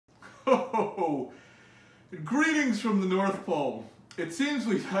Ho! Greetings from the North Pole. It seems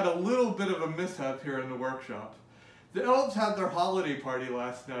we've had a little bit of a mishap here in the workshop. The elves had their holiday party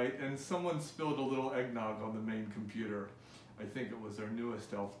last night and someone spilled a little eggnog on the main computer. I think it was our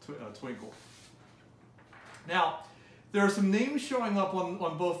newest elf, Twinkle. Now, there are some names showing up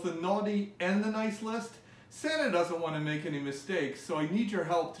on both the naughty and the nice list. Santa doesn't want to make any mistakes, so I need your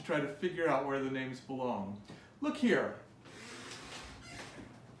help to try to figure out where the names belong. Look here.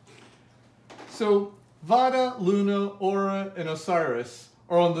 So, Vada, Luna, Aura, and Osiris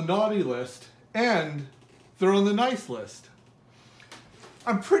are on the naughty list, and they're on the nice list.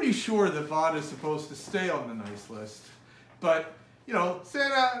 I'm pretty sure that Vada is supposed to stay on the nice list, but, you know,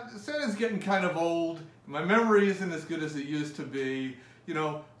 Santa's getting kind of old. My memory isn't as good as it used to be. You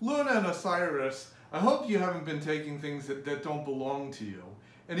know, Luna and Osiris, I hope you haven't been taking things that don't belong to you.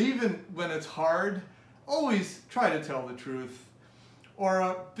 And even when it's hard, always try to tell the truth.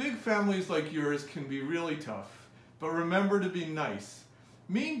 Or big families like yours can be really tough, but remember to be nice.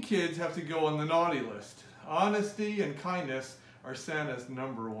 Mean kids have to go on the naughty list. Honesty and kindness are Santa's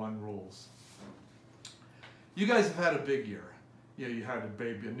 #1 rules. You guys have had a big year. Yeah, you had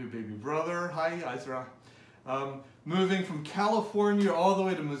a new baby brother. Hi, Ezra. Moving from California all the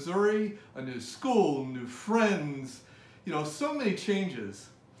way to Missouri, a new school, new friends, you know, so many changes.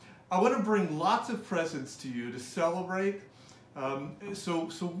 I want to bring lots of presents to you to celebrate. So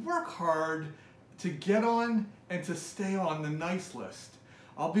work hard to get on and to stay on the nice list.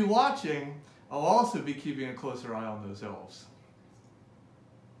 I'll be watching. I'll also be keeping a closer eye on those elves.